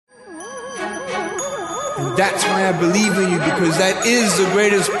And that's why I believe in you, because that is the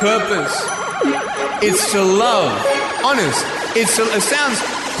greatest purpose. It's to love. Honest. It sounds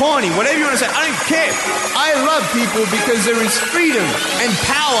corny, whatever you want to say. I don't care. I love people because there is freedom and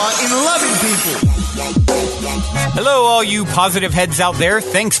power in loving people. Hello, all you positive heads out there.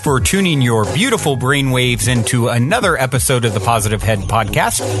 Thanks for tuning your beautiful brainwaves into another episode of the Positive Head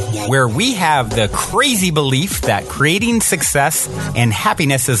Podcast, where we have the crazy belief that creating success and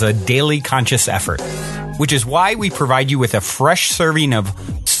happiness is a daily conscious effort, which is why we provide you with a fresh serving of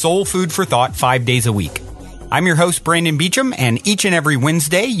soul food for thought 5 days a week. I'm your host, Brandon Beecham, and each and every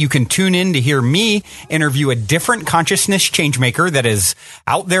Wednesday, you can tune in to hear me interview a different consciousness changemaker that is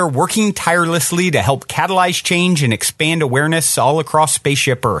out there working tirelessly to help catalyze change and expand awareness all across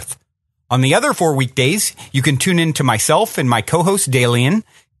Spaceship Earth. On the other 4 weekdays, you can tune in to myself and my co-host, Dalien,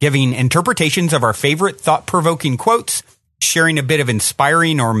 giving interpretations of our favorite thought-provoking quotes, sharing a bit of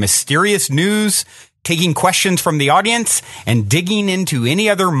inspiring or mysterious news, taking questions from the audience, and digging into any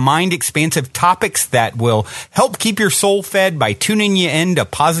other mind-expansive topics that will help keep your soul fed by tuning you into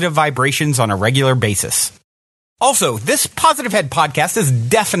positive vibrations on a regular basis. Also, this Positive Head podcast is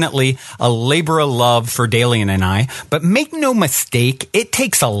definitely a labor of love for Dalien and I, but make no mistake, it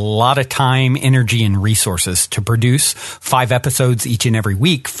takes a lot of time, energy, and resources to produce 5 episodes each and every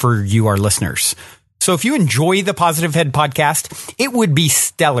week for you, our listeners. So if you enjoy the Positive Head podcast, it would be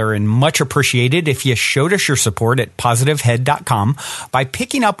stellar and much appreciated if you showed us your support at positivehead.com by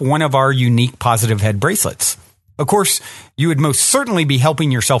picking up one of our unique Positive Head bracelets. Of course, you would most certainly be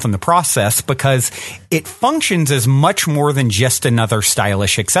helping yourself in the process because it functions as much more than just another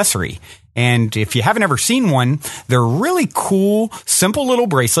stylish accessory. And if you haven't ever seen one, they're really cool, simple little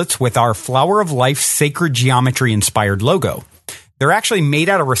bracelets with our Flower of Life sacred geometry inspired logo. They're actually made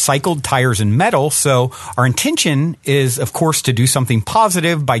out of recycled tires and metal, so our intention is, of course, to do something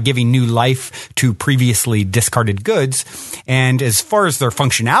positive by giving new life to previously discarded goods. And as far as their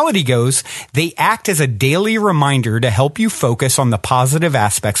functionality goes, they act as a daily reminder to help you focus on the positive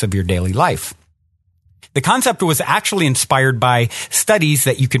aspects of your daily life. The concept was actually inspired by studies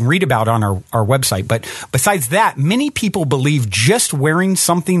that you can read about on our website. But besides that, many people believe just wearing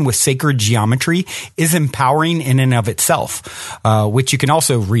something with sacred geometry is empowering in and of itself, which you can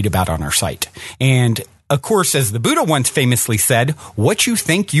also read about on our site. And of course, as the Buddha once famously said, what you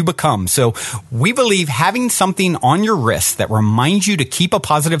think you become. So we believe having something on your wrist that reminds you to keep a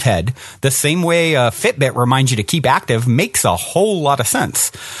positive head, the same way a Fitbit reminds you to keep active, makes a whole lot of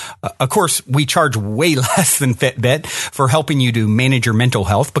sense. Of course, we charge way less than Fitbit for helping you to manage your mental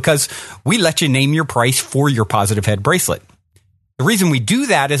health because we let you name your price for your positive head bracelet. The reason we do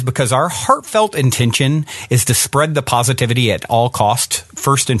that is because our heartfelt intention is to spread the positivity at all costs,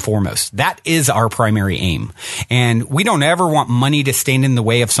 first and foremost. That is our primary aim. And we don't ever want money to stand in the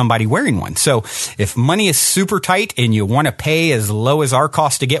way of somebody wearing one. So if money is super tight and you want to pay as low as our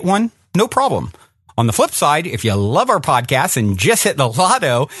cost to get one, no problem. On the flip side, if you love our podcast and just hit the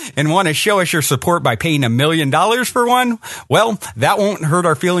lotto and want to show us your support by paying $1 million for one, well, that won't hurt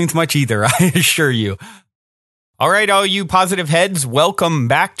our feelings much either, I assure you. All right, all you positive heads, welcome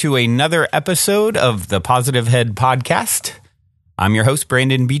back to another episode of the Positive Head Podcast. I'm your host,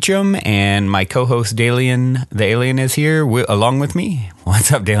 Brandon Beecham, and my co-host, Dalien, the alien, is here along with me.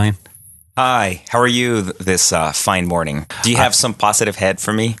 What's up, Dalien? Hi, how are you this fine morning? Do you have some positive head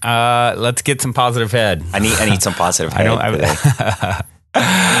for me? Let's get some positive head. I need some positive head.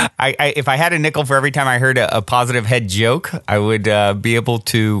 If I had a nickel for every time I heard a positive head joke, I would be able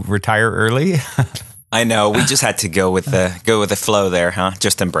to retire early. I know. We just had to go with the flow there, huh?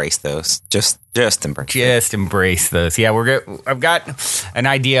 Just embrace those. Just embrace. Just embrace those. Yeah, I've got an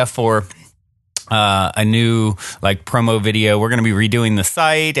idea for a new promo video. We're going to be redoing the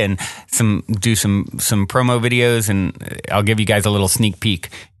site and do some promo videos, and I'll give you guys a little sneak peek.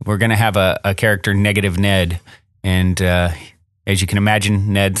 We're going to have a character, Negative Ned, and as you can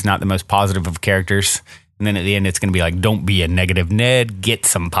imagine, Ned's not the most positive of characters. And then at the end, it's going to be like, don't be a negative Ned, get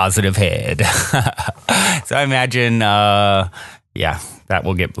some positive head. So I imagine, that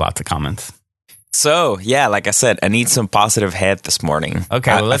will get lots of comments. So, yeah, like I said, I need some positive head this morning.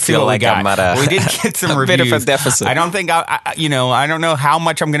 Okay, well, let's see what we got. We did get some reviews. Bit of a deficit. I don't think, I don't know how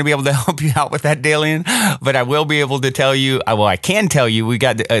much I'm going to be able to help you out with that, Dalien, but I will be able to tell you, I can tell you, we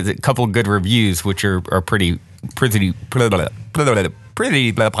got a couple of good reviews, which are pretty positive.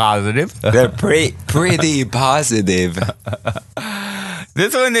 They're pretty positive.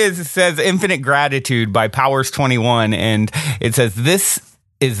 This one says Infinite Gratitude by Powers21, and it says, this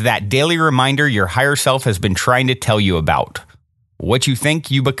is that daily reminder your higher self has been trying to tell you about. What you think,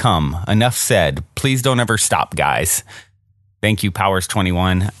 you become. Enough said. Please don't ever stop, guys. Thank you,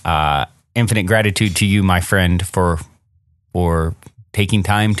 Powers21. infinite gratitude to you, my friend, for taking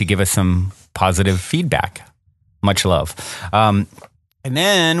time to give us some positive feedback. Much love. And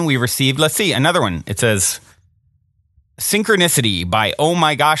then we received, let's see, another one. It says, Synchronicity by Oh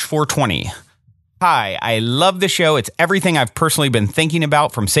My Gosh 420. Hi, I love the show. It's everything I've personally been thinking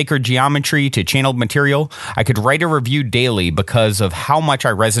about, from sacred geometry to channeled material. I could write a review daily because of how much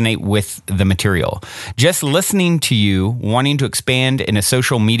I resonate with the material. Just listening to you, wanting to expand in a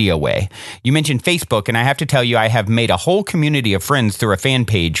social media way. You mentioned Facebook, and I have to tell you, I have made a whole community of friends through a fan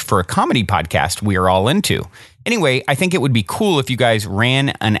page for a comedy podcast we are all into. Anyway, I think it would be cool if you guys ran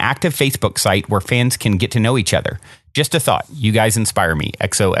an active Facebook site where fans can get to know each other. Just a thought. You guys inspire me.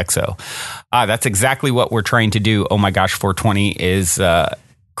 XOXO. That's exactly what we're trying to do. Oh my gosh, 420 is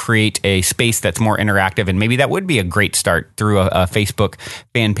create a space that's more interactive, and maybe that would be a great start through a Facebook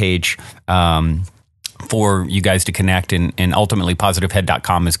fan page for you guys to connect. And ultimately,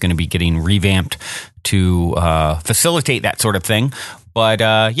 positivehead.com is going to be getting revamped to facilitate that sort of thing. But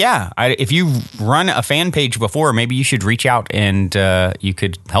if you run a fan page before, maybe you should reach out and you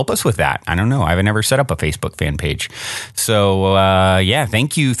could help us with that. I don't know. I've never set up a Facebook fan page. So,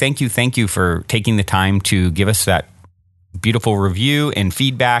 thank you for taking the time to give us that beautiful review and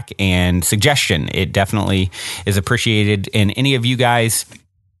feedback and suggestion. It definitely is appreciated. And any of you guys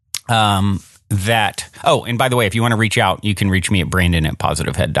and by the way, if you want to reach out, you can reach me at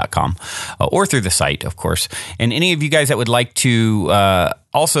Brandon@positivehead.com or through the site, of course. And any of you guys that would like to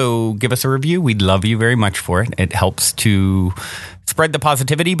also give us a review, we'd love you very much for it. It helps to spread the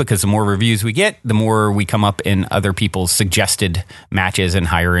positivity, because the more reviews we get, the more we come up in other people's suggested matches and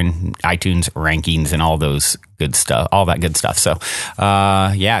higher in iTunes rankings and all those good stuff, all that good stuff. So,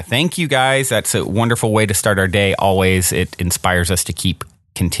 thank you guys. That's a wonderful way to start our day. Always, it inspires us to keep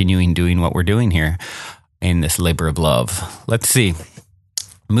continuing doing what we're doing here in this labor of love. Let's see.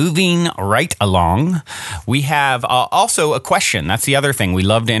 Moving right along, we have also a question. That's the other thing. We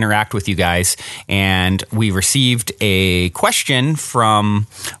love to interact with you guys. And we received a question from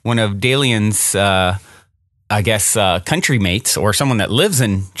one of Dalien's, country mates, or someone that lives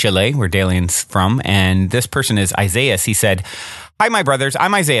in Chile, where Dalien's from. And this person is Isaiah. He said, "Hi, my brothers.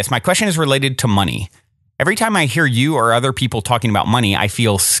 I'm Isaiah. My question is related to money. Every time I hear you or other people talking about money, I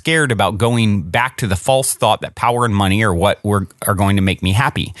feel scared about going back to the false thought that power and money are what are going to make me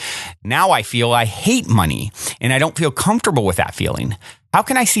happy. Now I feel I hate money, and I don't feel comfortable with that feeling. How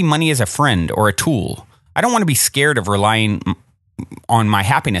can I see money as a friend or a tool? I don't want to be scared of relying on my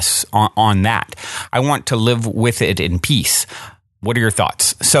happiness on that. I want to live with it in peace. What are your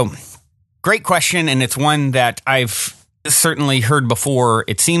thoughts?" So, great question, and it's one that I've certainly heard before.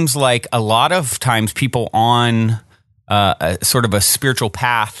 It seems like a lot of times people on a sort of a spiritual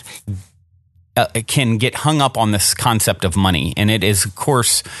path can get hung up on this concept of money. And it is, of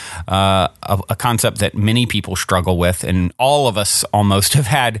course, a concept that many people struggle with. And all of us almost have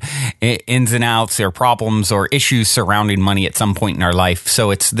had ins and outs or problems or issues surrounding money at some point in our life.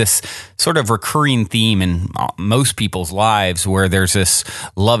 So it's this sort of recurring theme in most people's lives, where there's this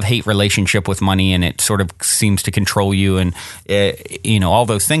love-hate relationship with money, and it sort of seems to control you, and all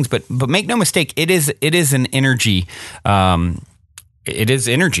those things. But make no mistake, it is an energy. It is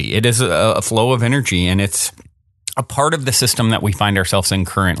energy. It is a flow of energy, and it's a part of the system that we find ourselves in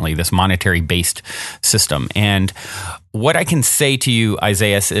currently, this monetary-based system. And what I can say to you,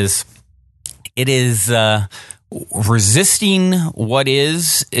 Isaiah, is it is resisting what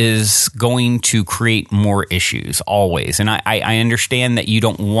is going to create more issues always. And I understand that you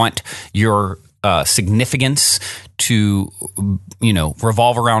don't want your significance to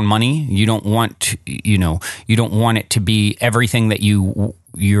revolve around money. You don't want it to be everything that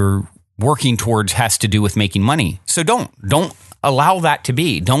you're working towards has to do with making money. So don't allow that to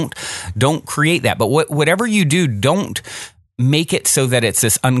be. Don't create that. But whatever you do, don't make it so that it's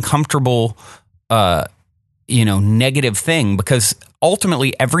this uncomfortable negative thing, because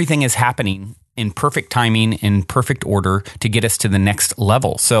ultimately everything is happening in perfect timing, in perfect order to get us to the next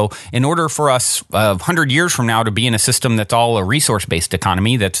level. So in order for us 100 years from now to be in a system that's all a resource-based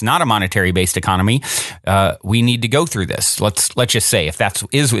economy, that's not a monetary-based economy, we need to go through this. Let's just say, if that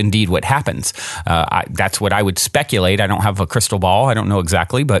is indeed what happens, that's what I would speculate. I don't have a crystal ball. I don't know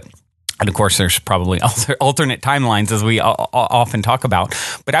exactly, but... And of course, there's probably alternate timelines, as we often talk about.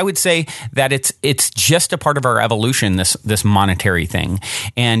 But I would say that it's just a part of our evolution, this monetary thing.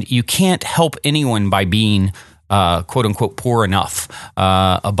 And you can't help anyone by being quote unquote poor enough.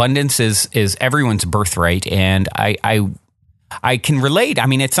 Abundance is everyone's birthright, and I can relate. I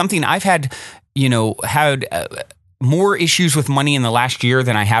mean, it's something I've had more issues with money in the last year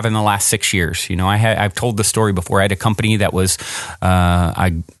than I have in the last 6 years. I've told the story before. I had a company that was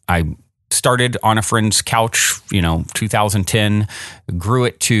I started on a friend's couch, 2010, grew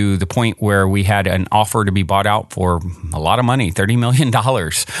it to the point where we had an offer to be bought out for a lot of money, $30 million.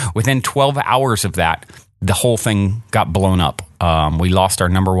 Within 12 hours of that, the whole thing got blown up. We lost our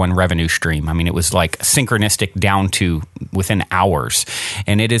number one revenue stream. I mean, it was like synchronistic down to within hours.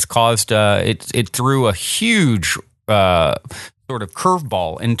 And it has caused, it threw a huge sort of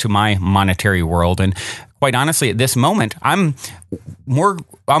curveball into my monetary world. And quite honestly, at this moment, I'm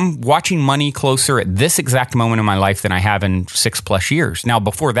watching money closer at this exact moment in my life than I have in 6+ years. Now,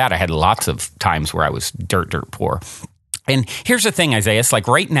 before that, I had lots of times where I was dirt poor. And here's the thing, Isaiah, it's like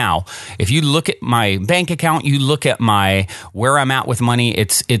right now, if you look at my bank account, you look at where I'm at with money,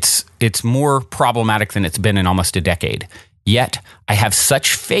 it's more problematic than it's been in almost a decade. Yet I have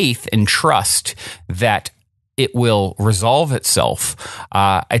such faith and trust that it will resolve itself.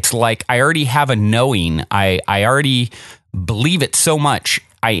 It's like I already have a knowing. I already believe it so much,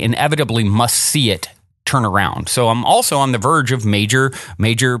 I inevitably must see it turn around. So I'm also on the verge of major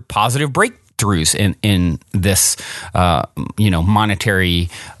positive breakthroughs in this, monetary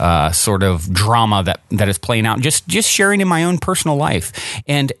sort of drama that is playing out. Just sharing in my own personal life,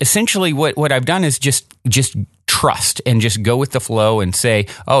 and essentially what I've done is just trust and just go with the flow and say,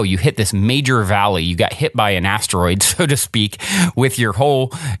 oh, you hit this major valley, you got hit by an asteroid, so to speak, with your whole,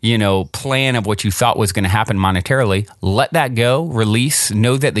 plan of what you thought was going to happen monetarily. Let that go, release,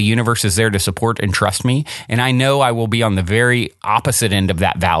 know that the universe is there to support and trust me. And I know I will be on the very opposite end of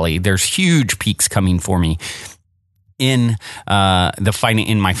that valley. There's huge peaks coming for me in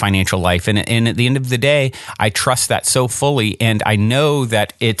in my financial life. And at the end of the day, I trust that so fully. And I know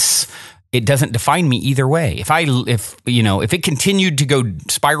that it doesn't define me either way. If it continued to go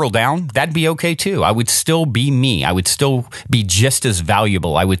spiral down, that'd be okay too. I would still be me. I would still be just as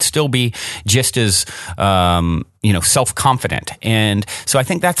valuable. I would still be just as, self-confident. And so I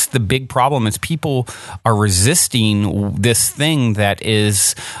think that's the big problem is people are resisting this thing that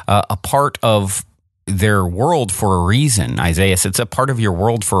is a part of their world for a reason, Isaiah. It's a part of your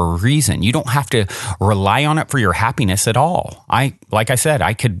world for a reason. You don't have to rely on it for your happiness at all. Like I said,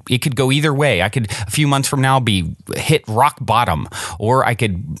 it could go either way. I could a few months from now be hit rock bottom, or I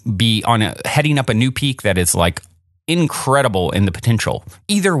could be heading up a new peak that is like incredible in the potential.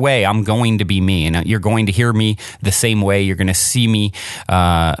 Either way, I'm going to be me, and you're going to hear me the same way. You're going to see me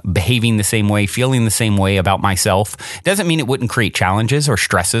behaving the same way, feeling the same way about myself. Doesn't mean it wouldn't create challenges or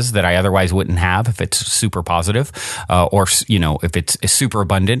stresses that I otherwise wouldn't have if it's super positive, or if it's super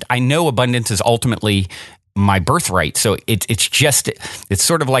abundant. I know abundance is ultimately my birthright. So it's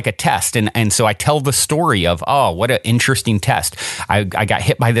sort of like a test. And so I tell the story of, oh, what an interesting test. I got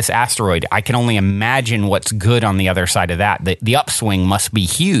hit by this asteroid. I can only imagine what's good on the other side of that. The upswing must be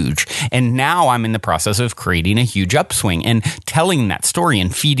huge. And now I'm in the process of creating a huge upswing and telling that story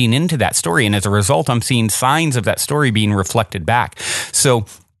and feeding into that story. And as a result, I'm seeing signs of that story being reflected back. So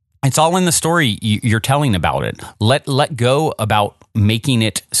it's all in the story you're telling about it. Let go about making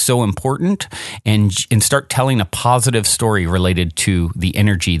it so important and start telling a positive story related to the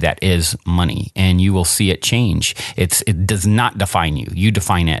energy that is money, and you will see it change. It does not define you. You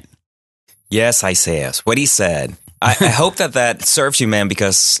define it. Yes, Isaiah. What he said. I hope that serves you, man,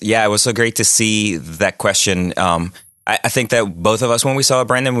 because, it was so great to see that question. I think that both of us, when we saw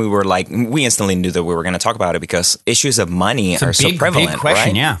Brandon, we instantly knew that we were going to talk about it because issues of money are so prevalent, big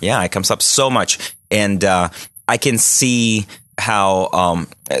question, right? Yeah, it comes up so much. And I can see how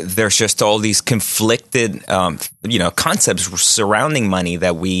there's just all these conflicted, concepts surrounding money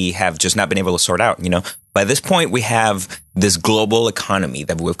that we have just not been able to sort out. By this point, we have this global economy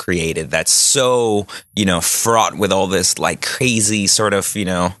that we've created that's so, fraught with all this like crazy sort of,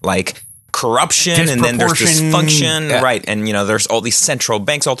 corruption, and then there's dysfunction, right? And there's all these central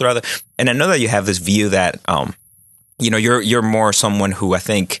banks all throughout. And I know that you have this view that, you're more someone who I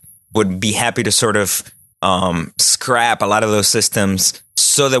think would be happy to sort of scrap a lot of those systems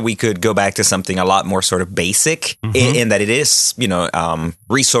so that we could go back to something a lot more sort of basic, in that it is,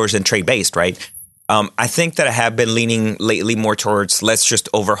 resource and trade based, right? I think that I have been leaning lately more towards let's just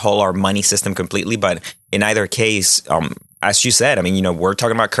overhaul our money system completely. But in either case, as you said, I mean, we're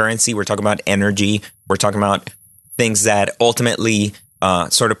talking about currency, we're talking about energy, we're talking about things that ultimately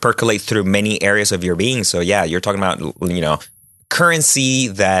sort of percolate through many areas of your being. So yeah, you're talking about, currency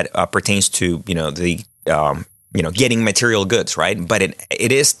that pertains to, the getting material goods, right? But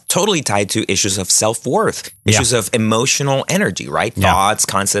it is totally tied to issues of self-worth, issues of emotional energy, right? Thoughts,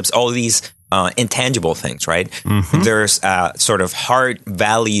 concepts, all of these intangible things, right? There's sort of hard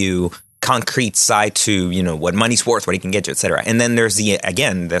value, concrete side to, what money's worth, what it can get you, et cetera. And then there's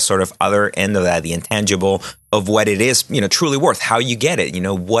the sort of other end of that, the intangible of what it is, truly worth, how you get it,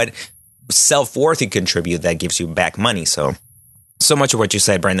 what self-worth you contribute that gives you back money. So much of what you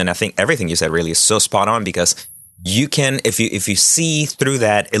said, Brandon, I think everything you said really is so spot on, because you can, if you see through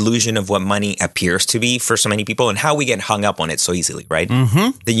that illusion of what money appears to be for so many people and how we get hung up on it so easily, right?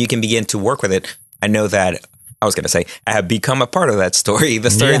 Then you can begin to work with it. I know that I was going to say, I have become a part of that story, the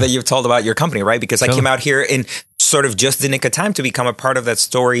story that you've told about your company, right? Because I came out here in sort of just the nick of time to become a part of that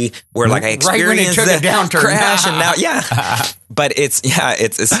story where like I experienced the downturn crash and now, but it's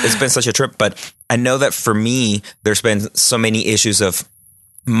been such a trip. But I know that for me, there's been so many issues of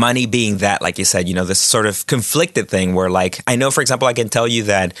money being that, like you said, this sort of conflicted thing where, like, I know, for example, I can tell you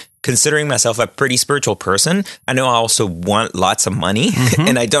that considering myself a pretty spiritual person, I know I also want lots of money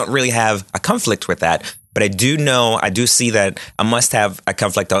and I don't really have a conflict with that. But I do see that I must have a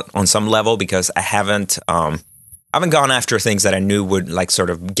conflict on some level because I haven't gone after things that I knew would like sort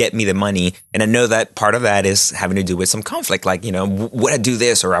of get me the money. And I know that part of that is having to do with some conflict, like, would I do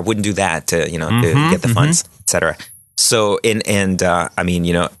this or I wouldn't do that to, to get the funds, et cetera. So, I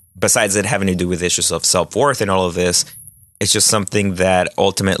mean, besides it having to do with issues of self-worth and all of this, it's just something that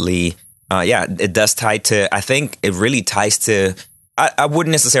ultimately, it does tie to, I think it really ties to, I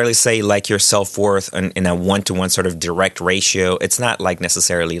wouldn't necessarily say like your self-worth in a one-to-one sort of direct ratio. It's not like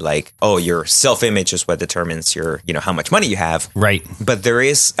necessarily like, oh, your self-image is what determines your, how much money you have. Right. But there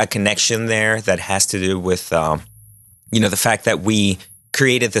is a connection there that has to do with, the fact that we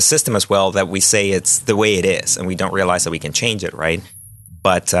created the system as well, that we say it's the way it is and we don't realize that we can change it. Right.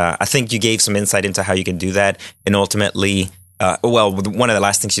 But I think you gave some insight into how you can do that. And ultimately, one of the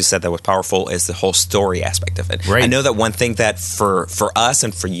last things you said that was powerful is the whole story aspect of it. Right. I know that one thing that for us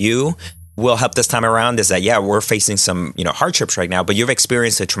and for you will help this time around is that, we're facing some, hardships right now, but you've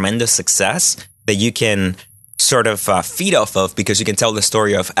experienced a tremendous success that you can sort of feed off of because you can tell the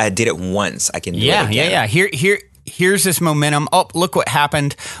story of, I did it once, I can do it again. Here's this momentum. Oh, look what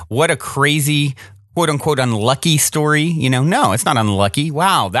happened. What a crazy, quote unquote, unlucky story. No, it's not unlucky.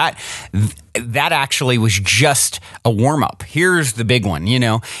 Wow. That actually was just a warm up. Here's the big one,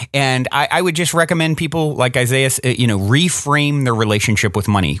 and I would just recommend people like Isaiah, reframe their relationship with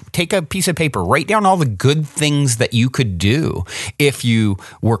money. Take a piece of paper, write down all the good things that you could do if you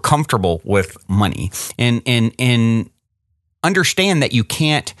were comfortable with money and understand that you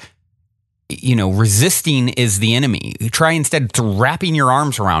can't, resisting is the enemy. Try instead to wrapping your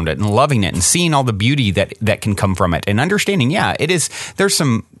arms around it and loving it and seeing all the beauty that can come from it and understanding, there's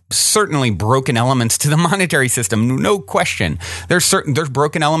some certainly broken elements to the monetary system, no question. There's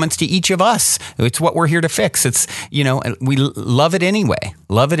broken elements to each of us. It's what we're here to fix. It's, we love it anyway.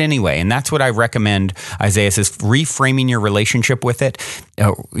 And that's what I recommend, Isaiah, is reframing your relationship with it,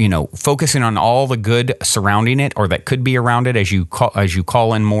 focusing on all the good surrounding it or that could be around it as you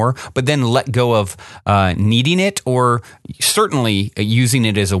call in more, but then let go of needing it or certainly using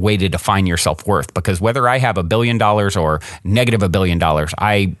it as a way to define your self-worth, because whether I have $1 billion or negative $1 billion,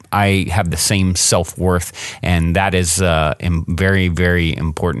 I have the same self-worth, and that is very, very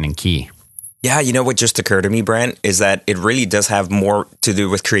important and key. Yeah, what just occurred to me, Brent, is that it really does have more to do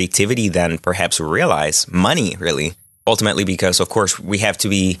with creativity than perhaps we realize. Money, really, ultimately, because, of course, we have to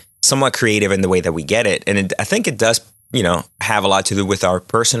be somewhat creative in the way that we get it. And I think it does, have a lot to do with our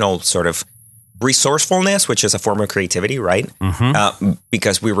personal sort of resourcefulness, which is a form of creativity, right?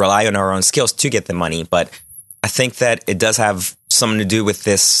 Because we rely on our own skills to get the money. But I think that it does have something to do with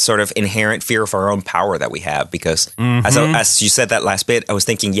this sort of inherent fear of our own power that we have. Because as you said that last bit, I was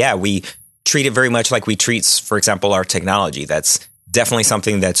thinking, we treat it very much like we treat, for example, our technology. That's definitely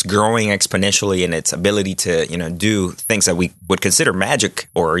something that's growing exponentially in its ability to, do things that we would consider magic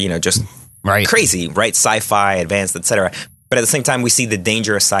or, just crazy, right? Sci-fi, advanced, etc. But at the same time, we see the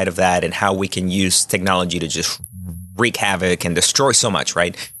dangerous side of that and how we can use technology to just wreak havoc and destroy so much,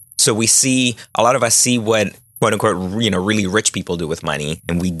 right? So a lot of us see what, quote unquote, really rich people do with money,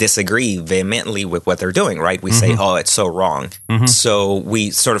 and we disagree vehemently with what they're doing, right? We say, oh, it's so wrong. So we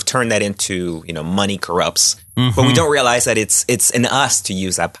sort of turn that into, money corrupts, but we don't realize that it's in us to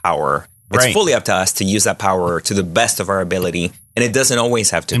use that power. It's fully up to us to use that power to the best of our ability. And it doesn't always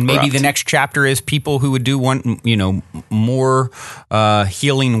have to. And corrupt. Maybe the next chapter is people who would do more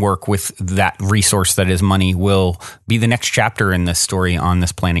healing work with that resource that is money will be the next chapter in this story on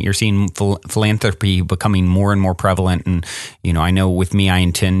this planet. You're seeing philanthropy becoming more and more prevalent. And, I know with me, I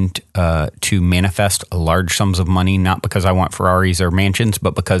intend to manifest large sums of money, not because I want Ferraris or mansions,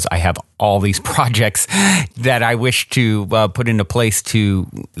 but because I have all these projects that I wish to put into place to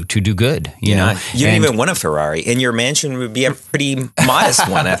do good. You know, you don't even want a Ferrari, and your mansion would be a pretty modest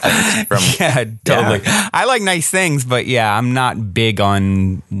one, I think. Totally. Yeah. I like nice things, but I'm not big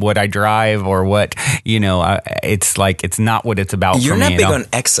on what I drive or what, it's like, it's not what it's about. You're for me. You're not big on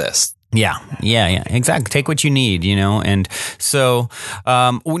excess. Yeah, exactly. Take what you need, and so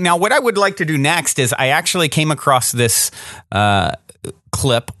now what I would like to do next is I actually came across this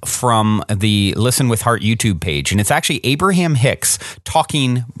clip from the Listen with Heart YouTube page, and it's actually Abraham-Hicks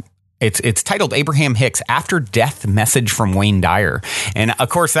talking. It's titled Abraham-Hicks After Death Message from Wayne Dyer, and of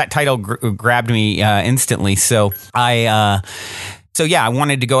course that title grabbed me instantly. So I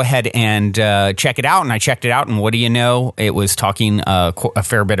wanted to go ahead and check it out, and I checked it out, and what do you know? It was talking a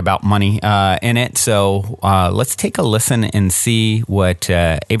fair bit about money in it. So let's take a listen and see what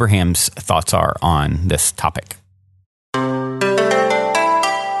Abraham's thoughts are on this topic.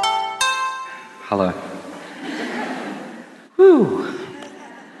 Hello. Whew.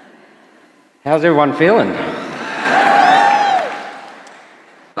 How's everyone feeling?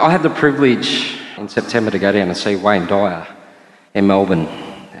 I had the privilege in September to go down and see Wayne Dyer in Melbourne,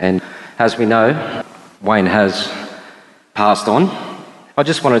 and as we know, Wayne has passed on. I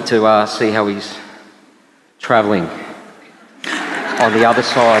just wanted to see how he's travelling on the other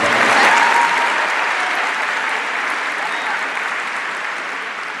side.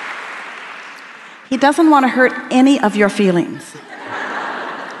 He doesn't want to hurt any of your feelings,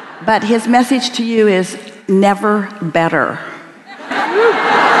 but his message to you is never better.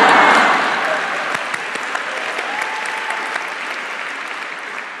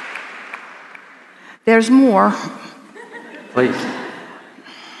 There's more. Please.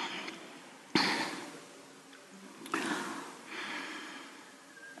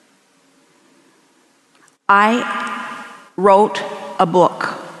 I wrote a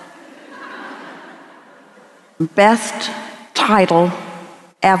book. Best title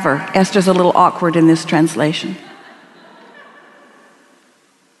ever. Esther's a little awkward in this translation.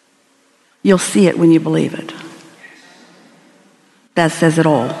 You'll see it when you believe it. That says it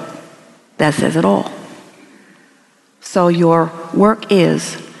all. That says it all. So your work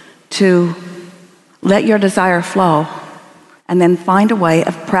is to let your desire flow and then find a way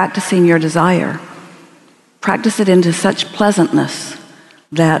of practicing your desire. Practice it into such pleasantness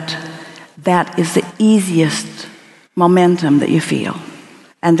that that is the easiest momentum that you feel.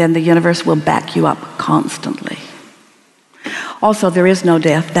 And then the universe will back you up constantly. Also, there is no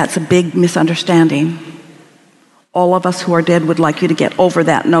death. That's a big misunderstanding. All of us who are dead would like you to get over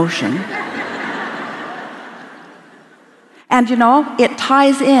that notion. And it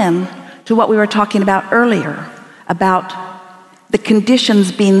ties in to what we were talking about earlier, about the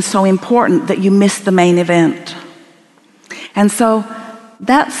conditions being so important that you miss the main event. And so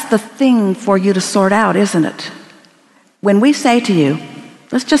that's the thing for you to sort out, isn't it? When we say to you,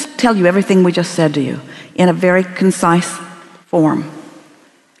 let's just tell you everything we just said to you in a very concise form.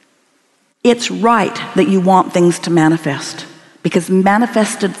 It's right that you want things to manifest, because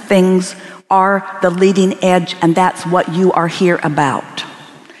manifested things are the leading edge, and that's what you are here about.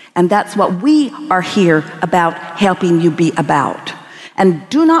 And that's what we are here about, helping you be about. And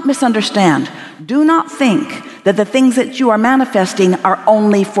do not misunderstand. Do not think that the things that you are manifesting are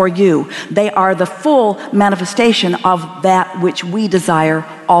only for you. They are the full manifestation of that which we desire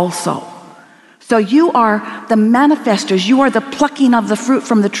also. So you are the manifestors. You are the plucking of the fruit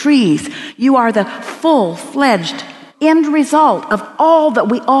from the trees. You are the full-fledged end result of all that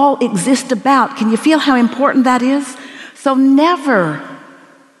we all exist about. Can you feel how important that is? So never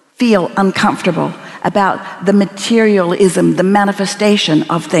feel uncomfortable about the materialism, the manifestation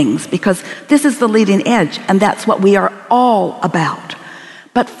of things, because this is the leading edge, and that's what we are all about.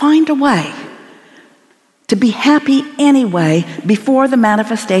 But find a way to be happy anyway before the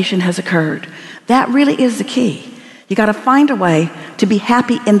manifestation has occurred. That really is the key. You got to find a way to be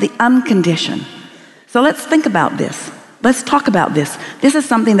happy in the unconditioned. So let's think about this. Let's talk about this. This is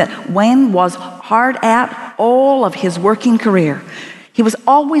something that Wayne was hard at all of his working career. He was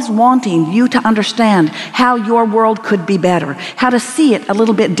always wanting you to understand how your world could be better, how to see it a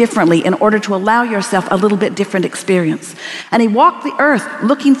little bit differently in order to allow yourself a little bit different experience. And he walked the earth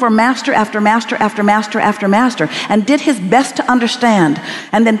looking for master after master after master after master, and did his best to understand,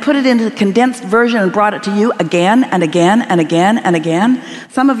 and then put it into the condensed version and brought it to you again and again and again and again.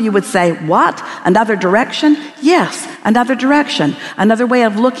 Some of you would say, what? Another direction? Yes, another direction, another way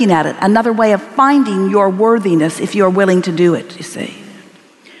of looking at it, another way of finding your worthiness if you're willing to do it, you see.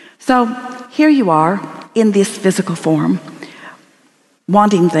 So here you are in this physical form,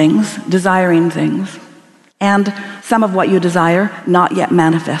 wanting things, desiring things, and some of what you desire not yet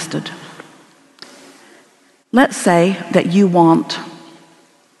manifested. Let's say that you want,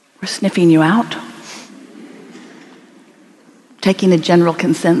 we're sniffing you out, taking a general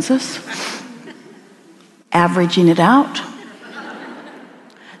consensus, averaging it out,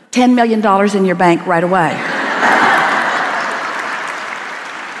 $10 million in your bank right away.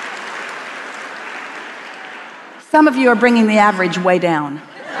 Some of you are bringing the average way down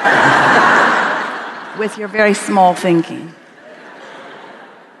with your very small thinking.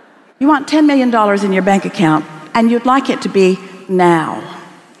 You want $10 million in your bank account, and you'd like it to be now.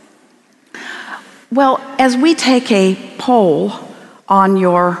 Well, as we take a poll on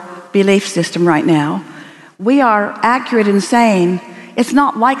your belief system right now, we are accurate in saying it's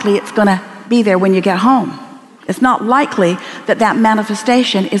not likely it's going to be there when you get home. It's not likely that that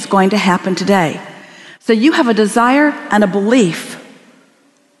manifestation is going to happen today. So you have a desire and a belief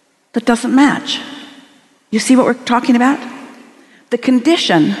that doesn't match. You see what we're talking about? The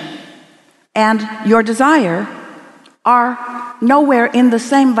condition and your desire are nowhere in the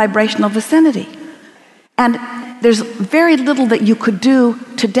same vibrational vicinity. And there's very little that you could do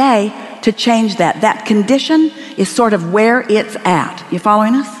today to change that. That condition is sort of where it's at. You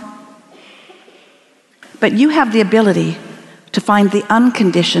following us? But you have the ability to find the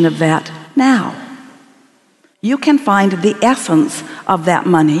unconditioned of that now. You can find the essence of that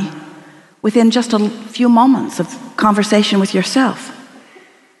money within just a few moments of conversation with yourself.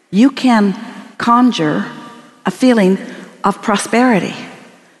 You can conjure a feeling of prosperity.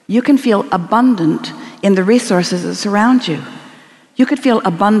 You can feel abundant in the resources that surround you. You could feel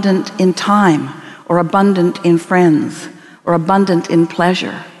abundant in time, or abundant in friends, or abundant in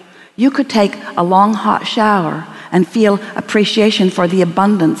pleasure. You could take a long hot shower and feel appreciation for the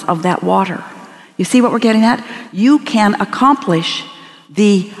abundance of that water. You see what we're getting at? You can accomplish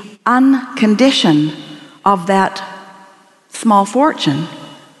the uncondition of that small fortune.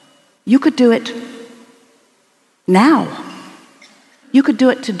 You could do it now. You could do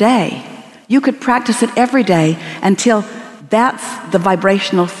it today. You could practice it every day until that's the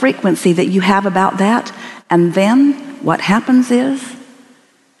vibrational frequency that you have about that. And then what happens is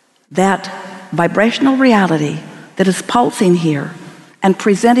that vibrational reality that is pulsing here and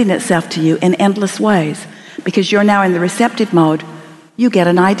presenting itself to you in endless ways, because you're now in the receptive mode, you get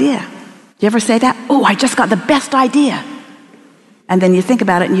an idea. You ever say that? Oh, I just got the best idea. And then you think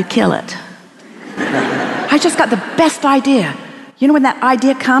about it and you kill it. I just got the best idea. You know when that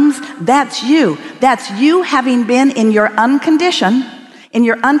idea comes? That's you. That's you having been in your unconditioned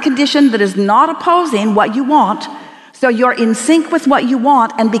that is not opposing what you want. So you're in sync with what you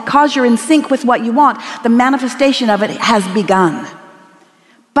want, and because you're in sync with what you want, the manifestation of it has begun.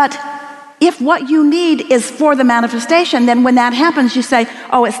 But if what you need is for the manifestation, then when that happens, you say,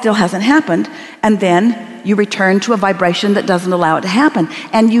 oh, it still hasn't happened. And then you return to a vibration that doesn't allow it to happen.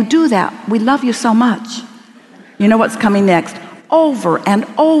 And you do that. We love you so much. You know what's coming next? Over and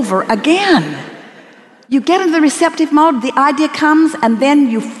over again. You get into the receptive mode, the idea comes, and then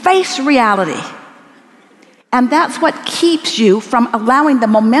you face reality. And that's what keeps you from allowing the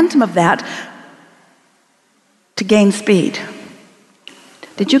momentum of that to gain speed.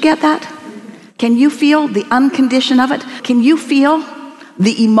 Did you get that? Can you feel the unconditioned of it? Can you feel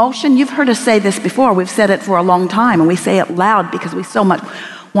the emotion? You've heard us say this before. We've said it for a long time, and we say it loud because we so much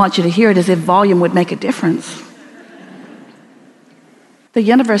want you to hear it, as if volume would make a difference. The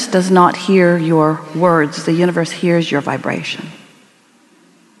universe does not hear your words. The universe hears your vibration.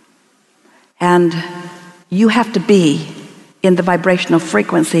 And you have to be in the vibrational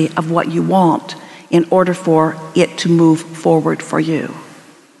frequency of what you want in order for it to move forward for you.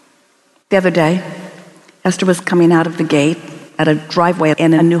 The other day, Esther was coming out of the gate at a driveway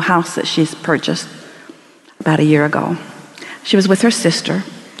in a new house that she's purchased about a year ago. She was with her sister,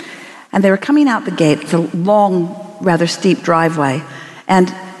 and they were coming out the gate. It's a long, rather steep driveway.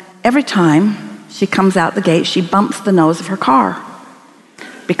 And every time she comes out the gate, she bumps the nose of her car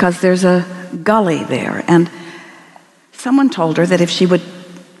because there's a gully there. And someone told her that if she would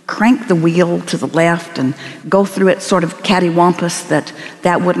crank the wheel to the left and go through it sort of cattywampus,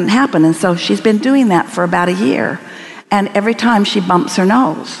 that wouldn't happen. And so she's been doing that for about a year. And every time she bumps her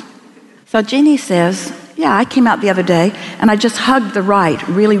nose. So Jeannie says, yeah, I came out the other day and I just hugged the right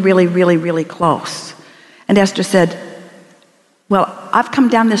really, really, really, really close. And Esther said, well, I've come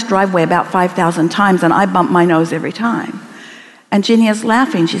down this driveway about 5,000 times and I bump my nose every time. And Jeannie is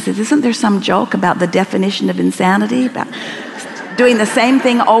laughing. She says, isn't there some joke about the definition of insanity? About doing the same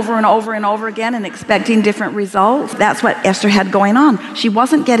thing over and over and over again and expecting different results? That's what Esther had going on. She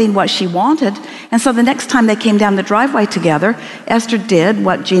wasn't getting what she wanted. And so the next time they came down the driveway together, Esther did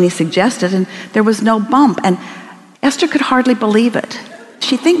what Jeannie suggested and there was no bump. And Esther could hardly believe it.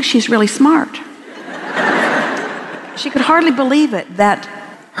 She thinks she's really smart. She could hardly believe it that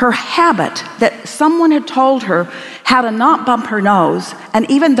her habit, that someone had told her how to not bump her nose, and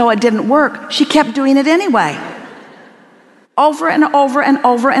even though it didn't work, she kept doing it anyway. Over and over and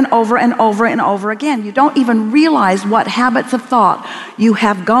over and over and over and over again. You don't even realize what habits of thought you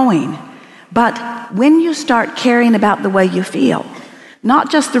have going. But when you start caring about the way you feel,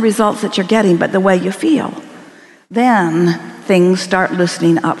 not just the results that you're getting, but the way you feel, then things start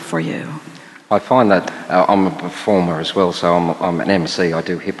loosening up for you. I find that I'm a performer as well, so I'm an MC, I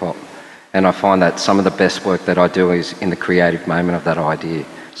do hip-hop. And I find that some of the best work that I do is in the creative moment of that idea.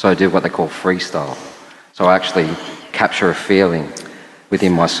 So I do what they call freestyle. So I actually capture a feeling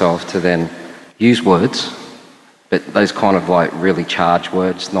within myself to then use words, but those kind of like really charged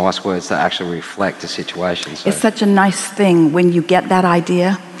words, nice words that actually reflect the situation. So it's such a nice thing when you get that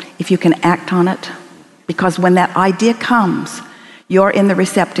idea, if you can act on it, because when that idea comes, you're in the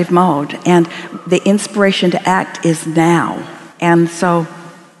receptive mode, and the inspiration to act is now. And so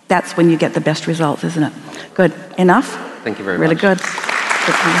that's when you get the best results, isn't it? Good. Enough? Thank you very really much. Really good.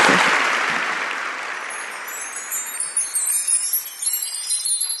 Good conversation.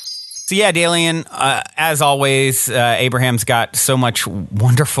 So yeah, Dalien, as always, Abraham's got so much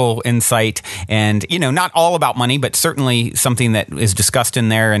wonderful insight, and, you know, not all about money, but certainly something that is discussed in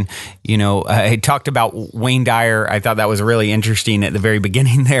there. And, you know, I talked about Wayne Dyer. I thought that was really interesting at the very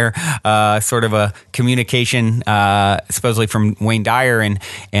beginning there, sort of a communication, supposedly from Wayne Dyer.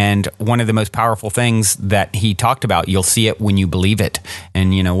 And one of the most powerful things that he talked about, you'll see it when you believe it.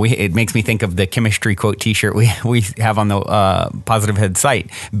 And, you know, it makes me think of the chemistry quote t-shirt we have on the Positive Head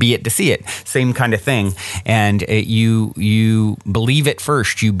site, be it to see it, same kind of thing. And you believe it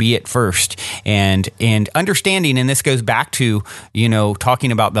first, you be it first, and understanding. And this goes back to, you know,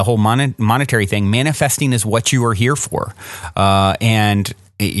 talking about the whole monetary thing. Manifesting is what you are here for, and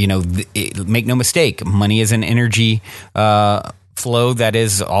you know, make no mistake, money is an energy flow that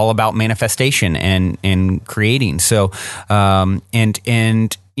is all about manifestation and creating. So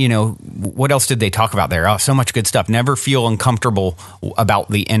and you know, what else did they talk about there? Oh, so much good stuff. Never feel uncomfortable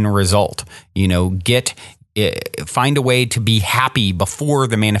about the end result. You know, find a way to be happy before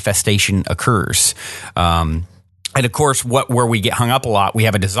the manifestation occurs. And of course, where we get hung up a lot, we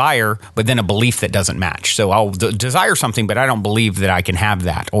have a desire, but then a belief that doesn't match. So I'll desire something, but I don't believe that I can have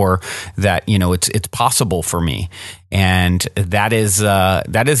that, or that, you know, it's possible for me. And that is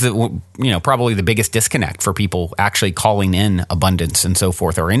you know, probably the biggest disconnect for people actually calling in abundance and so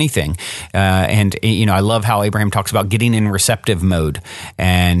forth, or anything. And you know, I love how Abraham talks about getting in receptive mode,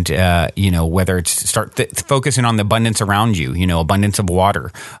 and you know, whether it's start focusing on the abundance around you, you know, abundance of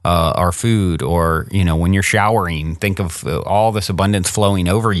water, or food, or, you know, when you're showering, think of all this abundance flowing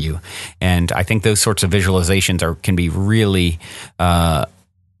over you. And I think those sorts of visualizations can be really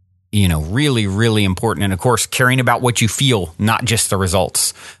you know, really, really important. And of course, caring about what you feel, not just the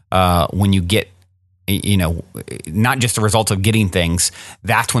results. When you get, you know, not just the results of getting things,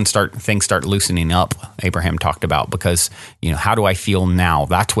 that's when things start loosening up, Abraham talked about, because, you know, how do I feel now?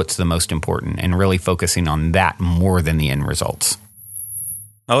 That's what's the most important, and really focusing on that more than the end results.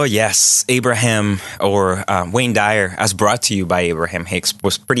 Oh, yes. Abraham, or Wayne Dyer, as brought to you by Abraham-Hicks,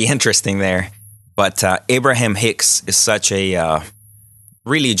 was pretty interesting there. But Abraham-Hicks is such a...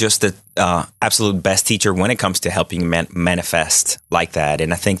 really just the absolute best teacher when it comes to helping manifest like that.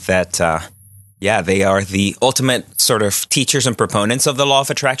 And I think that, they are the ultimate sort of teachers and proponents of the law of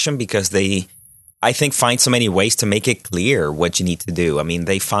attraction, because they, I think, find so many ways to make it clear what you need to do. I mean,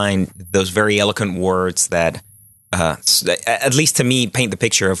 they find those very eloquent words that, at least to me, paint the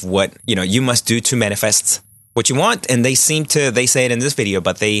picture of what, you know, you must do to manifest what you want. And they say it in this video,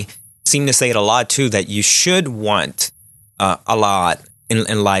 but they seem to say it a lot too, that you should want a lot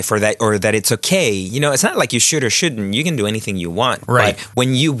in life, or that it's okay. You know, it's not like you should or shouldn't. You can do anything you want. Right. But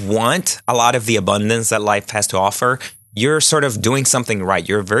when you want a lot of the abundance that life has to offer, you're sort of doing something right.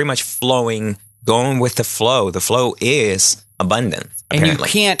 You're very much flowing, going with the flow. The flow is abundance. Apparently. And you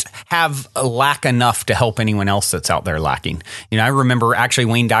can't have a lack enough to help anyone else that's out there lacking. You know, I remember actually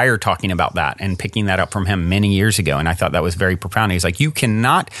Wayne Dyer talking about that and picking that up from him many years ago. And I thought that was very profound. He's like, you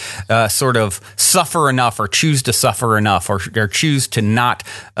cannot sort of suffer enough, or choose to suffer enough, or choose to not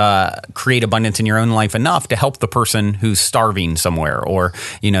create abundance in your own life enough to help the person who's starving somewhere, or,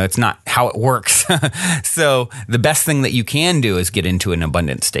 you know, it's not how it works. So the best thing that you can do is get into an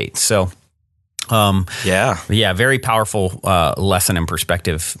abundant state. So very powerful lesson and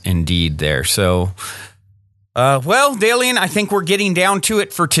perspective indeed there. So, well, Dalien, I think we're getting down to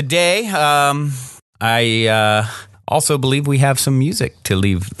it for today. I also believe we have some music to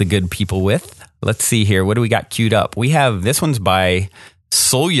leave the good people with. Let's see here. What do we got queued up? We have, this one's by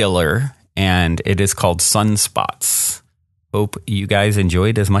Cellular, and it is called Sunspots. Hope you guys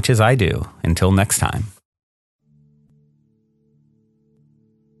enjoyed as much as I do. Until next time.